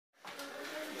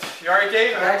You alright,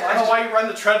 Dave? I don't know why you run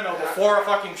the treadmill before a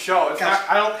fucking show. It's not,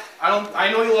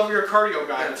 I know you love your cardio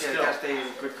guy, but still. Yeah, stay in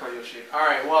good cardio shape.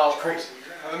 Alright, well,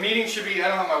 the meeting should be, I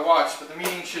don't have my watch, but the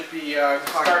meeting should be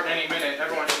starting any minute.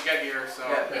 Everyone should get here, so.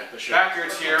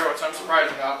 Backyard's here, which I'm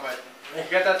surprised about, but you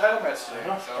got that title match today,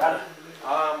 so.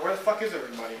 Where the fuck is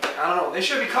everybody? I don't know. They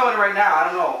should be coming right now. I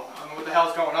don't know. I don't know what the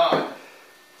hell's going on.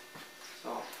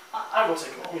 So, I will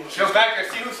take a look. Go back there,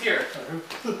 see who's here.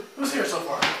 Who's here so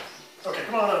far? Okay,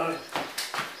 come on.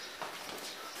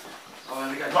 Oh,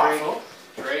 and we got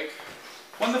Drake.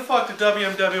 When the fuck did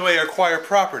WMWA acquire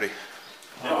property?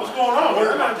 Yeah, what's going on?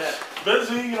 We're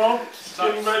busy, you know,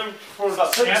 getting ready for the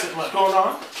tickets. What's going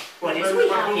on? What is we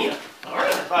have here?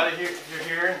 Alright, everybody here, you're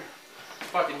here.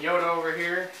 Fucking Yoda over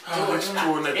here. Oh, it's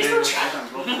doing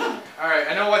that. Alright,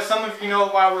 I know what some of you know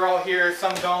why we're all here,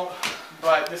 some don't.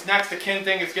 But this next to kin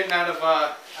thing is getting out of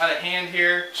hand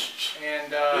here,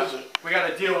 and we got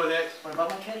to deal with it. What about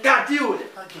my kid? Gotta deal with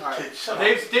it.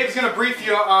 Right. Dave's gonna brief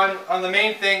you on the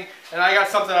main thing, and I got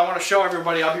something I want to show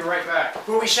everybody. I'll be right back.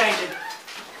 Who are we shanking?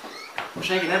 We're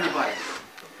shanking everybody.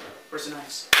 Where's the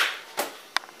knives?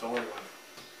 Don't worry about it.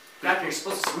 Now you're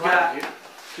supposed to subscribe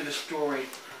to the story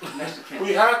next to kin.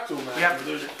 We have to, man. We have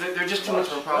to. They're just too much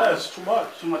of a problem. Yeah, it's too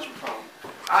much. Too much of a problem.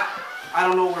 I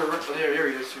don't know where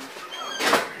there he is.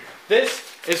 This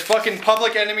is fucking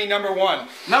public enemy number one.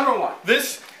 Number one.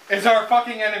 This is our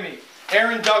fucking enemy,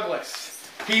 Aaron Douglas.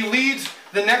 He leads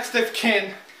the next of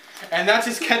kin, and that's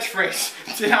his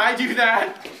catchphrase. Did I do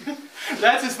that?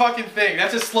 That's his fucking thing.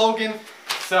 That's his slogan.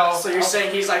 So you're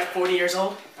saying he's like 40 years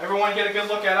old? Everyone get a good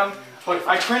look at him.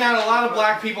 I print out a lot of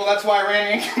black people. That's why I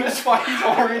ran ink. That's why he's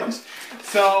orange.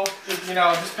 So, you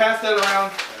know, just pass that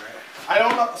around. I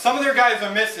don't know. Some of their guys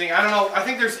are missing. I don't know. I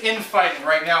think there's infighting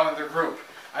right now in their group.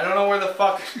 I don't know where the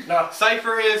fuck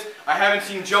Cypher is. I haven't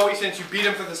seen Joey since you beat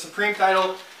him for the Supreme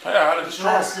title. Yeah, how did you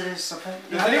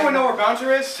Does anyone know where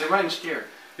Bouncer is? They're running scared.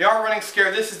 They are running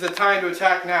scared. This is the time to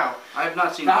attack now. I have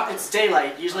not seen It's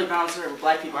daylight. Usually Bouncer and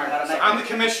black people are not at night. I'm the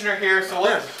commissioner here, so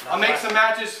I'll make some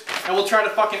matches and we'll try to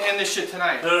fucking end this shit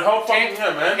tonight. How fucking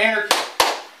man?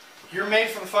 Anarki. You're made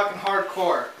for the fucking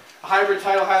hardcore. A hybrid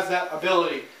title has that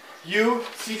ability. You,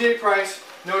 CJ Price,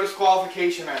 no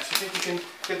disqualification match. You think you can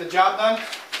get the job done?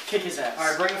 Kick his ass.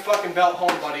 Alright, bring the fucking belt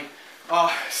home, buddy.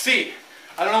 C.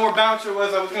 I don't know where Bouncer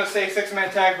was. I was going to say 6-man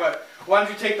tag, but why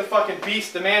don't you take the fucking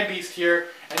beast, the man beast here,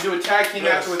 and do a tag team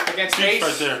match against Ace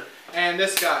right there. and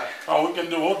this guy. Oh,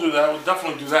 we'll do that. We'll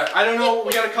definitely do that. I don't know.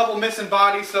 We got a couple missing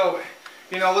bodies, so,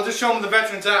 you know, we'll just show them the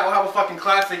veterans at. We'll have a fucking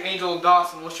classic, Angel and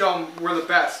Dawson. We'll show them we're the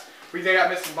best. They got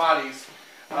missing bodies.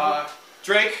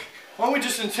 Drake, why don't we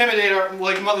just intimidate our,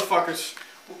 like, motherfuckers?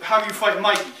 Have you fight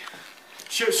Mikey?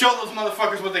 Show those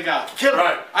motherfuckers what they got. Kill them.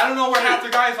 Right. I don't know where half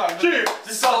their guys are. Cheers.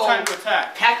 This is all time to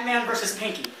attack. Pac-Man versus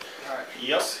Pinky. Alright.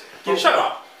 Yes. Shut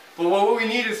up. But what we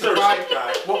need is the prize.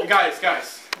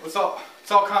 Guys, let's all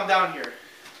calm down here.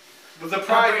 The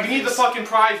prize. We need the fucking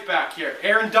prize back here.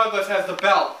 Aaron Douglas has the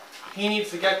belt. He needs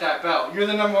to get that belt. You're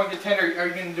the #1 contender. Are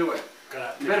you gonna do it?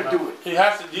 You better do it. He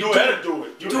has to. You better do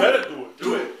it. You better do it.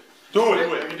 Do it. Do it. Do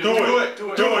it. Do it.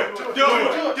 Do it. Do it. Do it. Do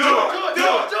it. Do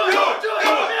it.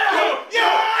 Yeah!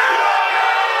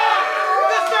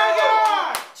 Let's go!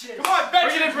 Come on,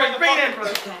 veterans, bring it in,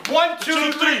 brother. 1,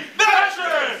 2, 3,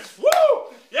 veterans!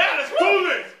 Woo! Yeah, let's do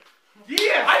this.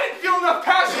 Yeah! I didn't feel enough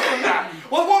passion from that.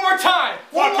 Well, one more time.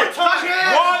 One more time.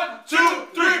 1,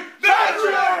 2, 3,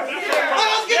 veterans! Yeah.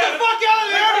 Let's get the fuck out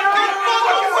of here! Get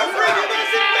fucking with freaking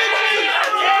messing bitches!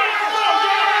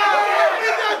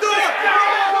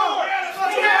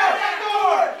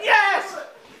 Yes!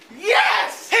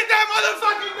 Yes! Hit that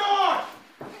motherfucking door!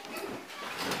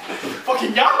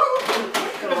 Fucking Yahoo!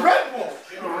 The Red Bull!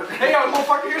 Hey,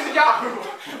 motherfucker, here's a Yahoo!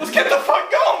 Let's get the fuck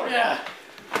going! Yeah.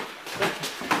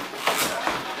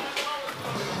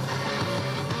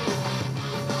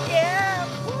 Yeah!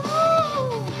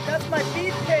 Woo! That's my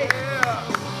beefcake!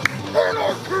 Yeah!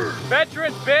 Anarki!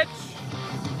 Veterans, bitch!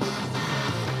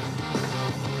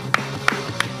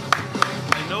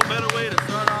 Ain't no better way to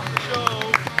start off the show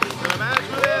than a match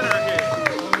with Anarki.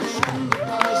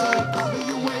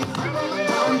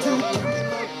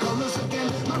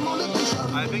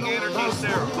 I think Anarki's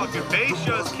there. Fucking bass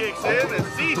just kicks in and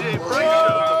CJ Price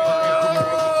shows the fuck up.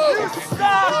 You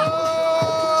suck!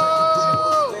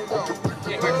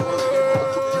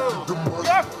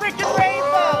 You're freaking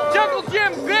rainbow! Jungle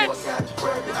Jim, bitch!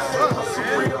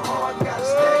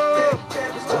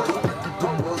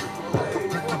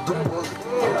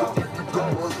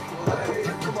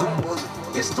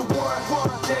 It's the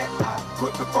one that I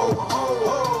put before a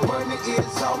home. Money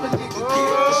is all a nigga get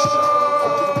the show.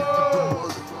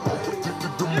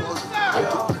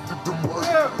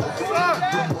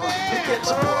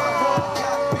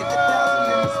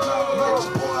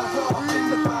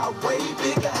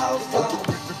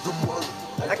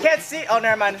 Oh,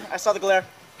 never mind. I saw the glare.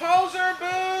 Poser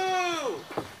boo!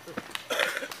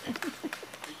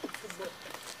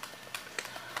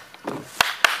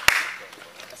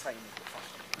 That's how you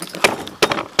make it.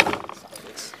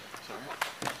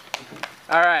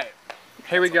 All right,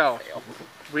 here we go.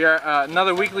 We are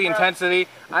another weekly intensity.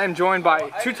 I am joined by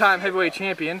two-time heavyweight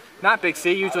champion, not Big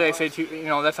C. Usually I say two, you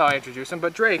know, that's how I introduce him.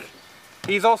 But Drake,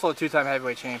 he's also a two-time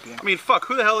heavyweight champion. I mean, fuck,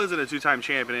 who the hell isn't a two-time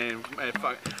champion?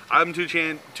 Fuck, I'm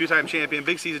two-time champion.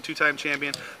 Big C's a two-time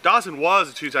champion. Dawson was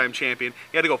a two-time champion.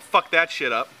 He had to go fuck that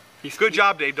shit up. Good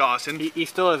job, Dave Dawson. He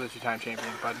still is a two-time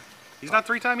champion, but he's not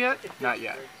three-time yet? not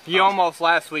yet. He almost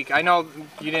last week. I know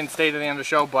you didn't stay to the end of the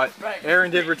show, but Aaron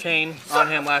did retain on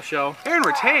him last show. Aaron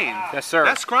retained? Yes, sir.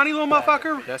 That scrawny little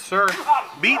motherfucker Yes, sir.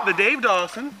 beat the Dave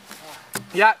Dawson.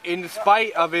 Yeah, in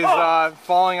spite of his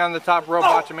falling on the top rope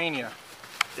botchamania.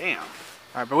 Damn. All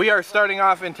right, but we are starting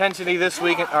off Intensity this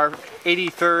week, our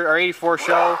 83rd or 84th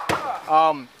show,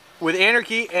 with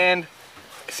Anarki and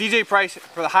CJ Price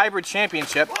for the Hybrid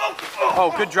Championship.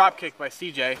 Oh, good drop kick by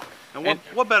CJ. And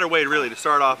what better way really to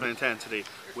start off an Intensity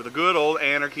with a good old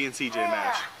Anarki and CJ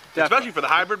match? Definitely. Especially for the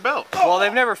hybrid belt. Well,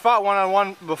 they've never fought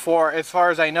one-on-one before, as far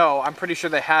as I know. I'm pretty sure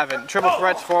they haven't. Triple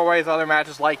threats, four-ways, other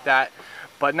matches like that,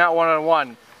 but not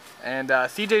one-on-one. And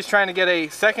CJ's trying to get a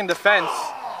second defense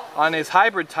on his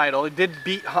hybrid title. He did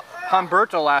beat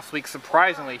Humberto last week,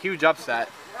 surprisingly. Huge upset.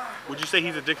 Would you say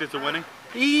he's addicted to winning?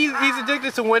 He's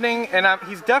addicted to winning, and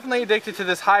he's definitely addicted to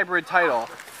this hybrid title.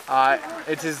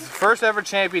 It's his first ever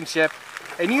championship,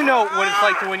 and you know what it's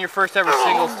like to win your first ever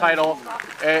singles title.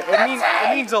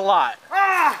 It means a lot.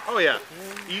 Oh yeah,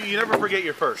 you never forget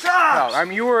your first. No, I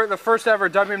mean, you were the first ever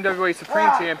WMWA Supreme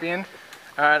Champion.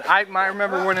 I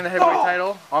remember winning the heavyweight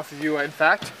title off of you, in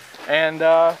fact, and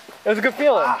it was a good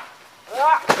feeling.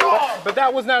 But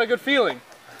that was not a good feeling.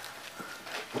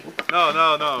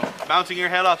 No. Bouncing your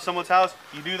head off someone's house,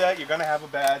 you do that, you're gonna have a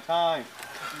bad time.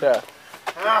 Yeah.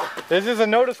 This is a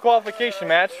no disqualification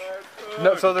match,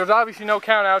 so there's obviously no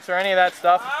countouts or any of that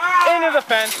stuff. Into the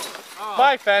fence,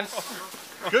 by fence.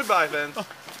 Goodbye, Vince.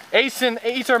 Ace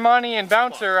Armani and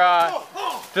Bouncer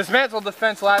dismantled the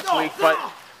fence last week, but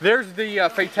there's the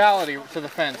fatality to the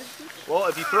fence. Well,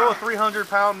 if you throw a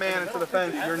 300-pound man into the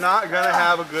fence, you're not gonna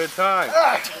have a good time.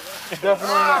 Definitely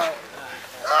not.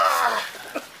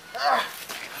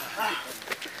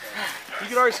 You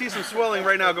can already see some swelling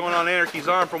right now going on Anarky's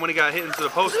arm from when he got hit into the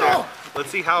poster. Let's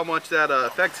see how much that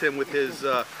affects him with his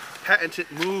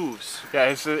patented moves. Yeah,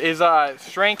 his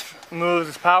strength moves,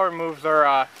 his power moves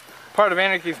are part of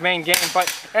Anarky's main game, but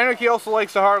Anarki also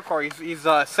likes the hardcore. He's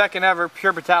second ever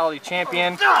Pure Brutality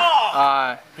champion.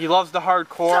 He loves the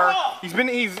hardcore.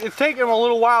 It's taken him a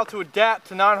little while to adapt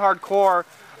to non-hardcore,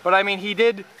 but I mean, he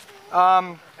did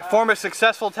form a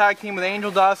successful tag team with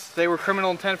Angel Dust. They were Criminal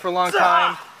Intent for a long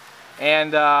time.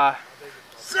 And, oh,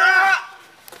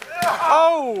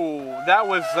 that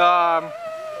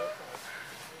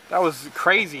was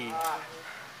crazy.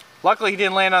 Luckily, he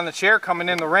didn't land on the chair coming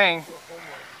in the ring.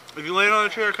 If you land on a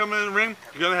chair coming in the ring,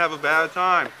 you're gonna have a bad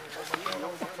time.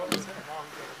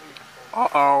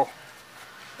 Uh-oh.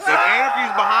 If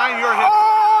Anarky's behind your hip...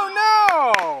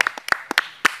 Oh,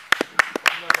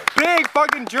 no! Big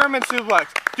fucking German suplex.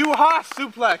 Du hast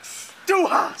suplex. Du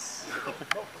hast!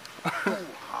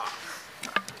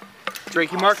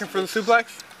 Drake, you marking for the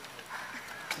suplex?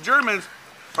 Germans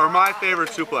are my favorite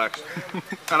suplex,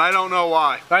 and I don't know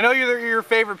why. I know you're your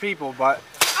favorite people, but...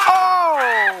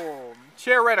 Oh!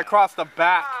 Chair right across the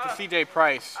back to CJ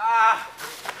Price.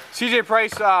 CJ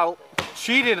Price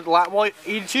cheated, well,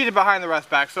 he cheated behind the ref's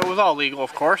back, so it was all legal,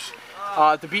 of course,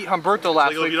 to beat Humberto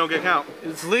last Legal week. if you don't get count.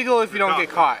 It's legal if you don't get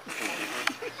caught.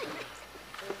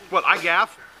 What, I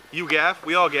gaff, you gaff,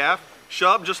 we all gaff,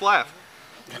 shove, just laugh.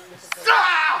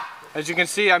 As you can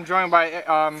see, I'm joined by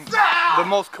one of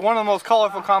the most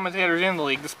colorful commentators in the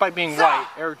league, despite being white,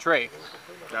 Eric Drake.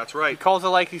 That's right. He calls it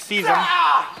like he sees him,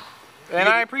 and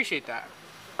I appreciate that.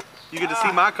 You get to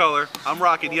see my color. I'm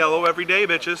rocking yellow every day,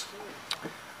 bitches.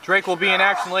 Drake will be in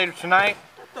action later tonight,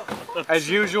 as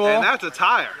usual. And that's a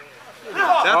tire.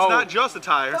 That's not just a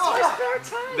tire.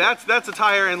 That's a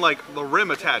tire and like the rim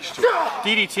attached to it.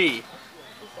 DDT,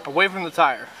 away from the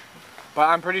tire. But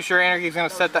I'm pretty sure Anarky's gonna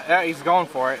set that. He's going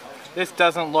for it. This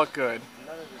doesn't look good.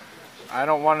 I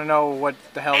don't want to know what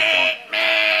the hell's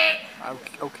going.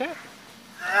 Okay.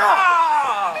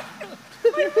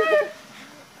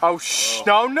 Oh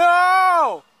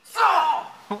no!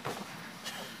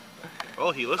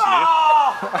 Well, he listened to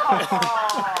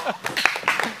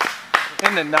you.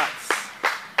 In the nuts.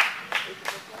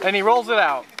 And he rolls it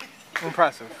out.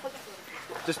 Impressive.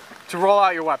 Just to roll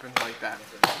out your weapons like that.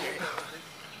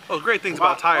 Well, great things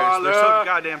about tires, they're so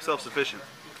goddamn self-sufficient.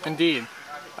 Indeed.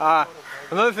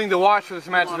 Another thing to watch for this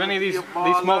match, if any of these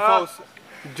mofos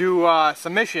do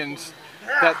submissions,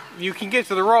 that you can get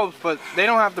to the ropes, but they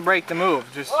don't have to break the move.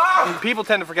 Just people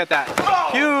tend to forget that.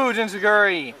 Huge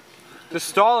enziguri, just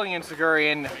stalling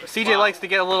enziguri, and CJ likes to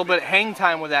get a little bit of hang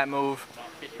time with that move.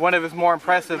 One of his more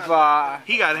impressive. He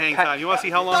got hang time. You want to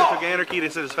see how long it took Anarki to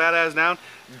sit his fat ass down?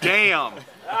 Damn.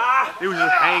 It was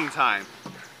just hang time.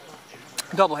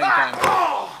 Double hang time.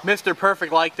 Mr.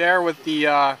 Perfect like there with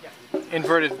the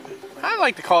inverted. I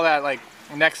like to call that like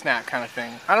neck snap kind of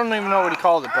thing. I don't even know what he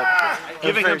called it, but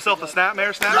giving himself a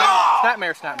snapmare,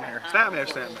 snapmare.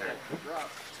 Snapmare.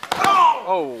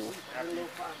 Oh.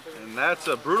 And that's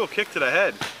a brutal kick to the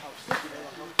head.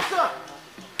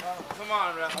 Come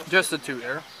on, Ralph. Just a two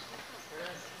there.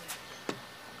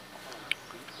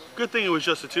 Good thing it was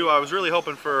just a two. I was really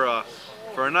hoping for a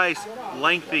nice,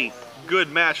 lengthy, good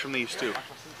match from these two.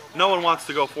 No one wants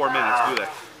to go 4 minutes, do they?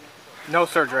 No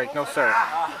sir, Drake. No sir.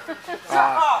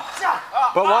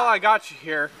 But while I got you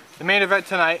here, the main event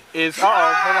tonight is. Hold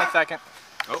on a second.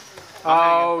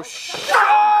 Oh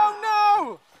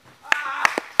no!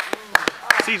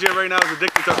 CJ right now is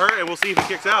addicted to her, and we'll see if he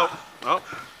kicks out. Oh,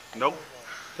 nope.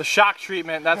 The shock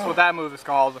treatment, that's what that move is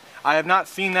called. I have not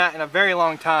seen that in a very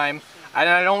long time, and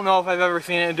I don't know if I've ever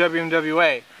seen it in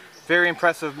WMWA. Very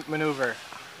impressive maneuver.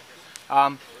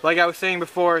 Like I was saying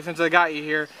before, since I got you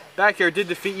here, Backyard did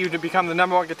defeat you to become the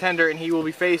 #1 contender, and he will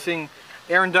be facing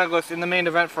Aaron Douglas in the main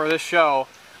event for this show.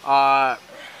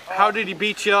 How did he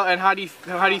beat you, and how do you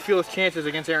feel his chances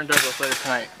against Aaron Douglas later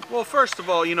tonight? Well, first of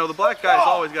all, you know, the black guy's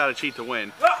always got to cheat to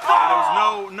win.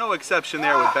 And there's no exception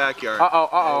there with Backyard.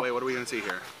 Oh, wait, what are we going to see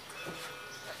here?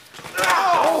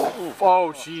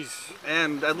 Oh, jeez.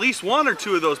 And at least one or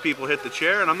two of those people hit the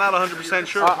chair, and I'm not 100%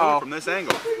 sure who from this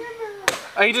angle.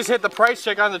 He just hit the price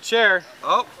check on the chair.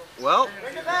 Oh, well,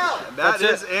 that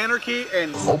is Anarki,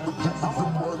 and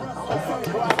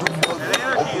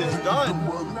Anarki is done.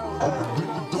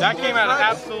 That came out of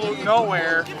absolute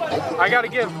nowhere. I gotta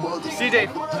give CJ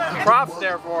props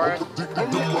there for it.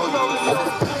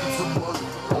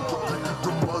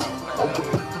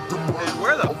 And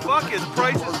where the fuck is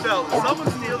Price's belt? Did someone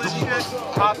steal this shit?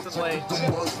 Possibly.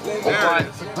 There it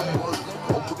is.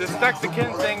 This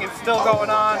Mexican thing is still going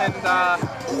on, and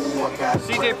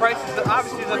CJ Price is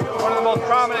obviously one of the most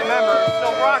prominent members,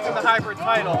 still rocking the hybrid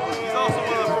title. He's also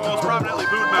one of the most prominently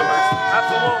booed members.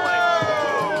 Absolutely.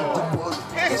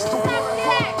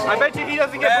 I bet you he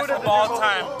doesn't get booed at the jungle.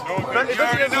 time. I bet you he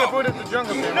doesn't get booed at the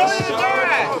jungle. No,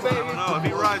 if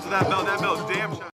he rides with that belt's damn shot.